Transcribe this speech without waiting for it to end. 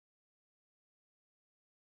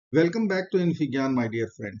Welcome back to infyGyan, my dear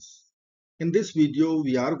friends. In this video,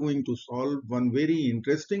 we are going to solve one very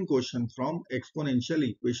interesting question from exponential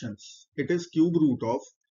equations. It is cube root of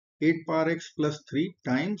 8 power x plus 3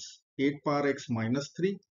 times 8 power x minus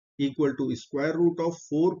 3 equal to square root of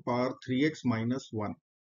 4 power 3x minus 1.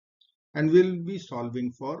 And we'll be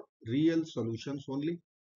solving for real solutions only.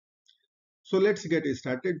 So let's get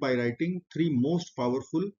started by writing three most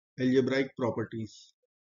powerful algebraic properties.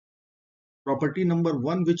 Property number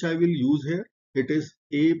 1 which I will use here, it is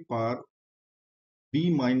a power b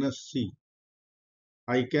minus c.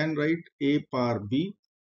 I can write a power b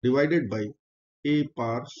divided by a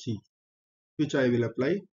power c, which I will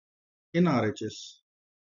apply in RHS.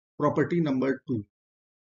 Property number 2,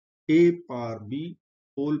 a power b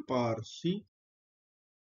whole power c.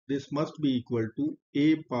 This must be equal to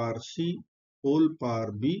a power c whole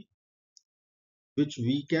power b, which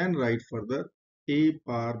we can write further a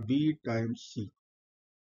power b times c.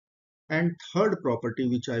 And third property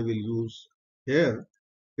which I will use here,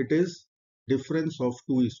 it is difference of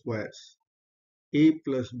two squares. A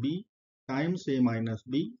plus b times a minus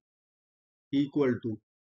b equal to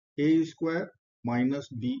a square minus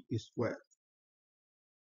b square.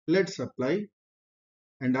 Let's apply,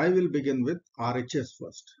 and I will begin with RHS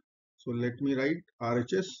first. So let me write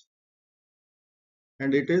RHS,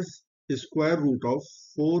 and it is square root of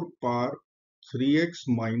 4 power 3x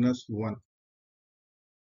minus 1.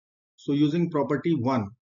 So using property 1,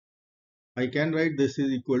 I can write this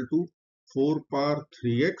is equal to 4 power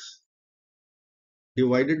 3x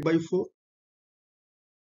divided by 4.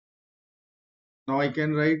 Now I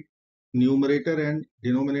can write numerator and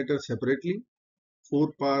denominator separately.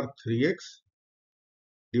 4 power 3x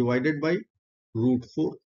divided by root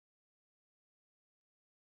 4.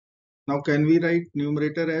 Now can we write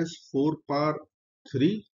numerator as 4 power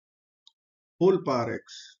 3 whole power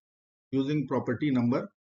x using property number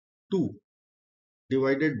 2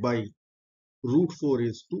 divided by root 4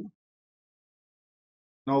 is 2.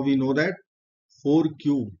 Now we know that 4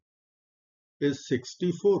 cube is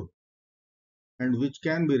 64, and which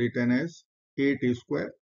can be written as 8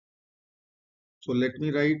 square. So let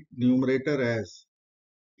me write numerator as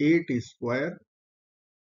 8 square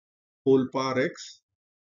whole power x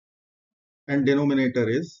and denominator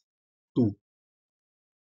is 2.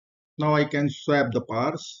 Now I can swap the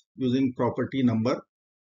powers using property number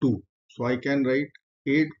 2. So I can write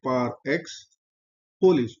 8 power x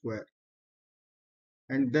whole square,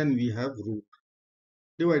 and then we have root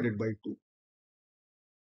divided by 2.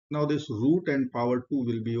 Now this root and power 2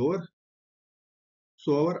 will be over.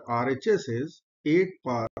 So our RHS is 8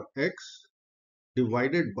 power x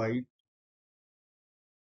divided by,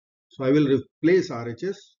 so I will replace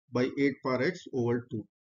RHS by 8 power x over 2.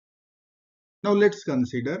 Now let's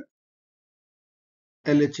consider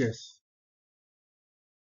LHS.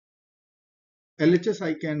 LHS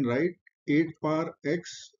I can write 8 power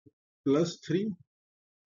x plus 3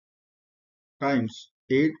 times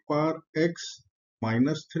 8 power x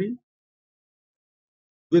minus 3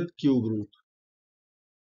 with cube root.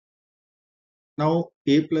 Now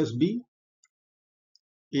a plus b,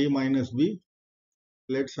 a minus b,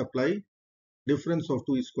 let's apply difference of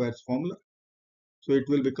two squares formula. So it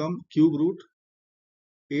will become cube root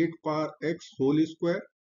 8 power x whole square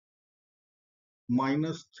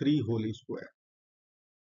minus 3 whole square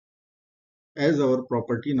as our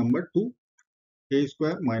property number 2, a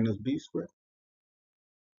square minus b square.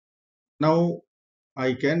 Now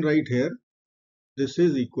I can write here this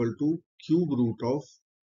is equal to cube root of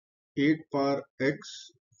 8 power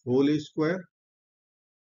x whole square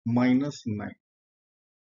minus 9.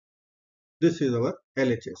 This is our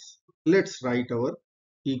LHS. Let's write our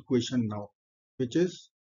equation now, which is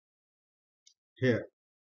here.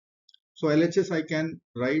 So LHS I can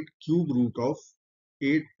write cube root of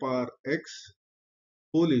 8 power x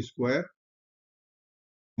whole square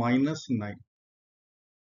minus 9.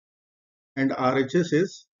 And RHS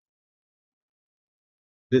is,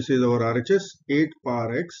 this is our RHS, 8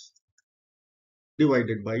 power x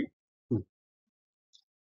divided by 2.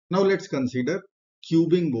 Now let's consider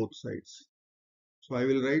cubing both sides. So I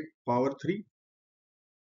will write power 3,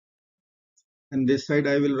 and this side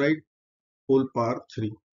I will write whole power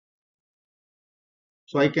 3.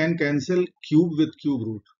 So I can cancel cube with cube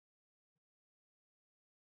root.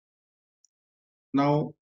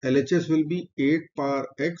 Now LHS will be 8 power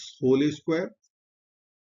x whole square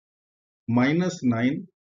minus 9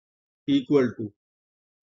 equal to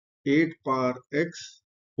 8 power x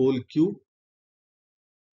whole cube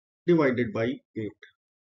divided by 8.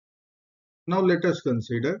 Now let us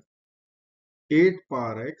consider 8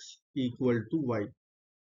 power x equal to y.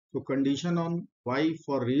 So condition on y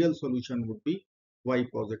for real solution would be y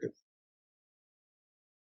positive.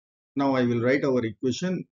 Now I will write our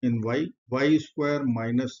equation in y square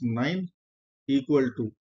minus 9 equal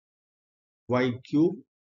to y cube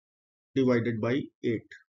divided by 8.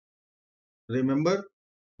 Remember,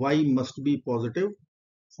 y must be positive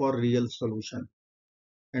for real solution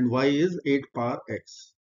and y is 8 power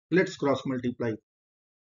x. Let's cross multiply.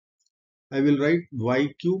 I will write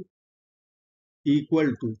y cube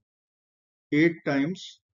equal to 8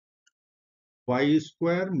 times y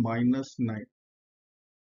square minus 9.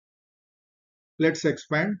 Let's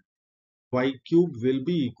expand. Y cube will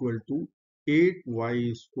be equal to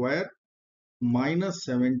 8y square minus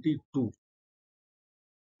 72.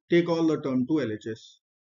 Take all the term to LHS.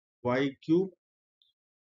 Y cube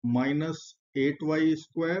minus 8y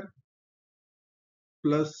square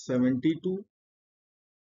plus 72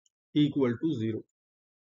 equal to 0.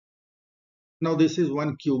 Now this is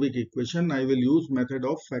one cubic equation. I will use method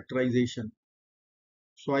of factorization.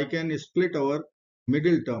 So I can split our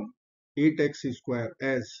middle term 8x square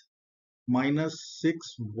as minus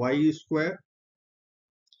 6y square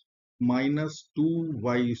minus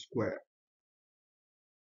 2y square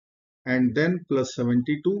and then plus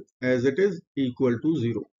 72 as it is equal to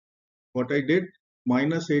 0. What I did,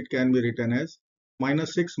 minus 8 can be written as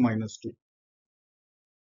minus 6 minus 2.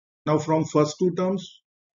 Now from first two terms,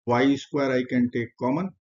 y square I can take common,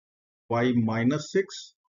 y minus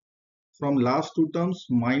 6. From last two terms,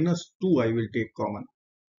 minus 2 I will take common.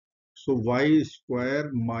 So y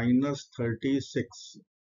square minus 36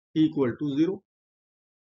 equal to 0.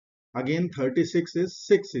 Again 36 is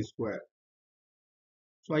 6 square.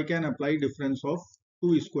 So I can apply difference of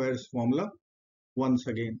 2 squares formula once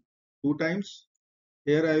again. 2 times.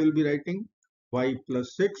 Here I will be writing y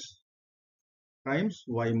plus 6 times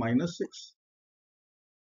y minus 6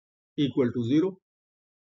 equal to 0.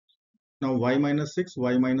 Now y minus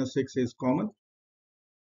 6 is common.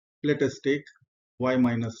 Let us take y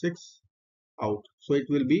minus 6 out. So it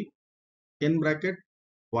will be in bracket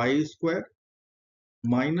y square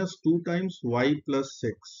minus 2 times y plus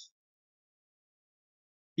 6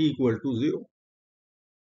 equal to 0.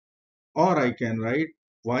 Or I can write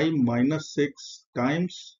y minus 6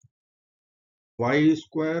 times y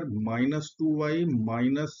square minus 2y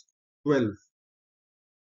minus 12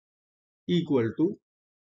 equal to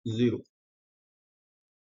 0.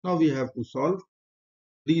 Now we have to solve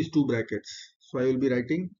these two brackets. So I will be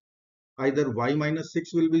writing either y minus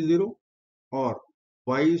 6 will be 0 or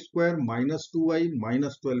y square minus 2y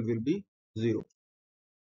minus 12 will be 0.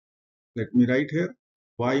 Let me write here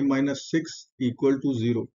y minus 6 equal to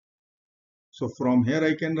 0. So from here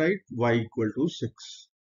I can write y equal to 6.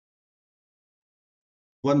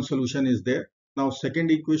 One solution is there. Now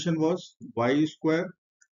second equation was y square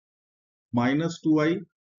minus 2y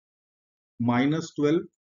minus 12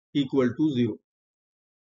 equal to 0.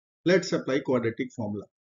 Let's apply quadratic formula.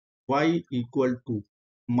 Y equal to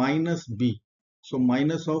minus b. So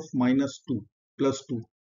minus of minus 2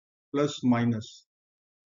 plus minus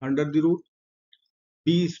under the root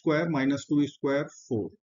b square minus 2 square 4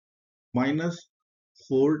 minus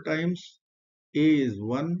 4 times a is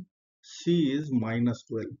 1, c is minus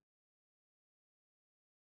 12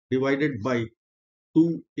 divided by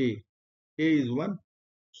 2a. A is 1,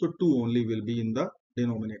 so 2 only will be in the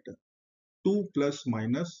denominator. 2 plus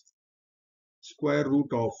minus square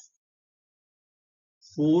root of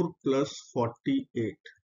 4 plus 48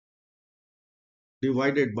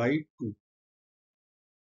 divided by 2.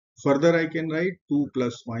 Further I can write 2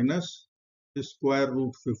 plus minus square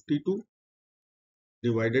root 52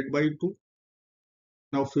 divided by 2.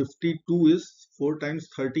 Now 52 is 4 times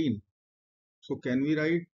 13. So can we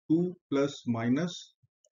write 2 plus minus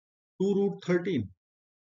 2 root 13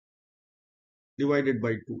 divided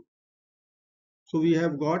by 2. So we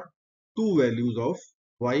have got two values of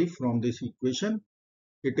y from this equation.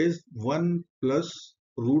 It is 1 plus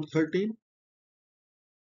root 13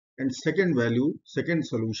 and second value, second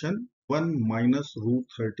solution 1 minus root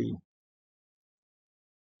 13.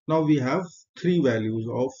 Now we have three values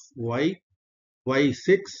of y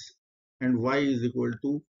 6 and y is equal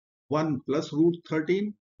to 1 plus root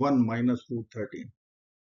 13, 1 minus root 13.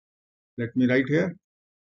 Let me write here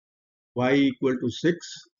y equal to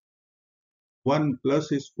 6, 1 plus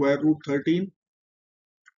square root 13,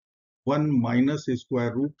 1 minus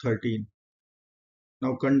square root 13.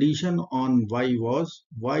 Now condition on y was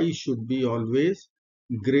y should be always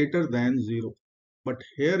greater than 0. But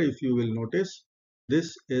here if you will notice,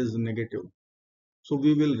 this is negative. So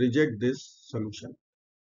we will reject this solution.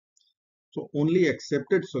 So only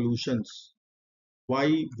accepted solutions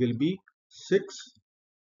y will be 6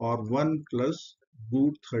 or 1 plus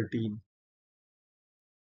root 13.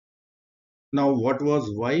 Now what was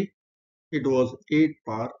y? It was 8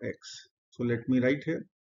 power x. So let me write here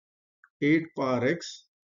 8 power x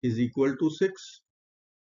is equal to 6.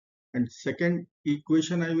 And second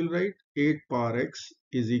equation I will write 8 power x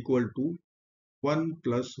is equal to 1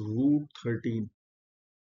 plus root 13.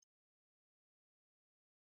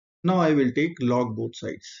 Now I will take log both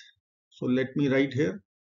sides. So let me write here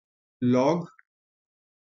log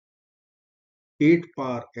 8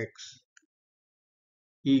 power x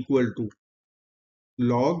equal to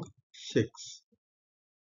log 6.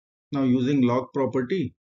 Now using log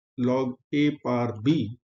property, log a power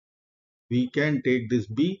b, we can take this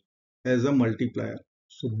b as a multiplier.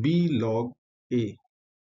 So b log a.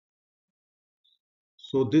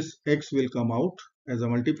 So this x will come out as a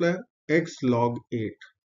multiplier, x log 8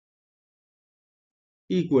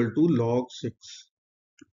 equal to log 6.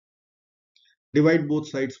 Divide both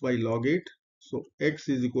sides by log 8. So x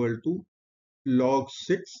is equal to log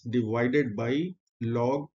 6 divided by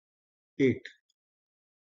log 8.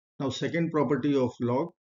 Now second property of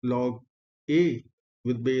log a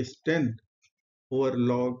with base 10 over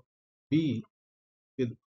log b with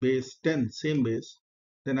base 10, same base,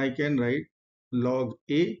 then I can write log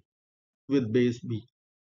a with base b.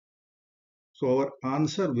 So our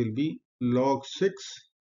answer will be log 6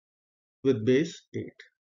 with base 8.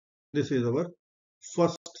 This is our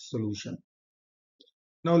first solution.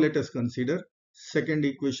 Now let us consider second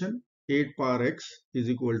equation. 8 power x is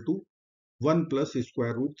equal to 1 plus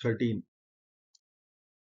square root 13.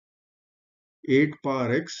 8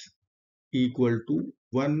 power x equal to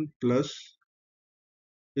 1 plus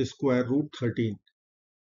square root 13.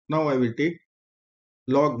 Now I will take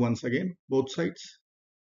log once again, both sides.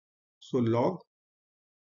 So log.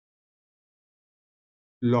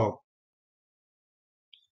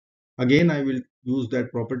 Again I will use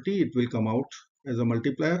that property. It will come out as a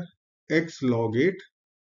multiplier. X log 8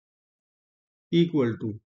 equal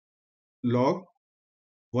to log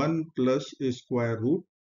 1 plus square root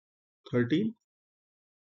 13.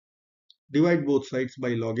 Divide both sides by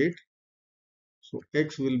log 8. So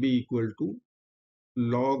x will be equal to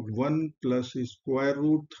log 1 plus square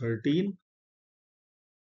root 13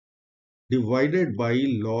 divided by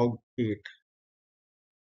log 8.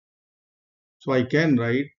 So I can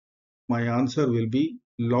write my answer will be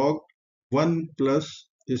log 1 plus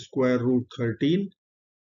square root 13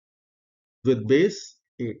 with base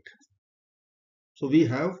 8. So we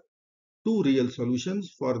have two real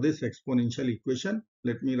solutions for this exponential equation.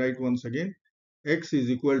 Let me write once again. X is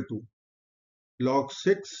equal to log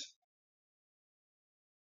 6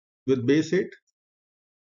 with base 8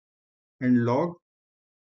 and log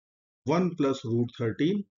 1 plus root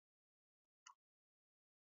 13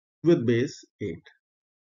 with base 8.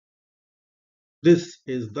 This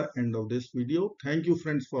is the end of this video. Thank you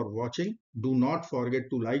friends for watching. Do not forget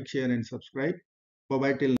to like, share and subscribe. Bye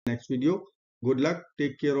bye till next video. Good luck.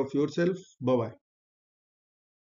 Take care of yourself. Bye bye.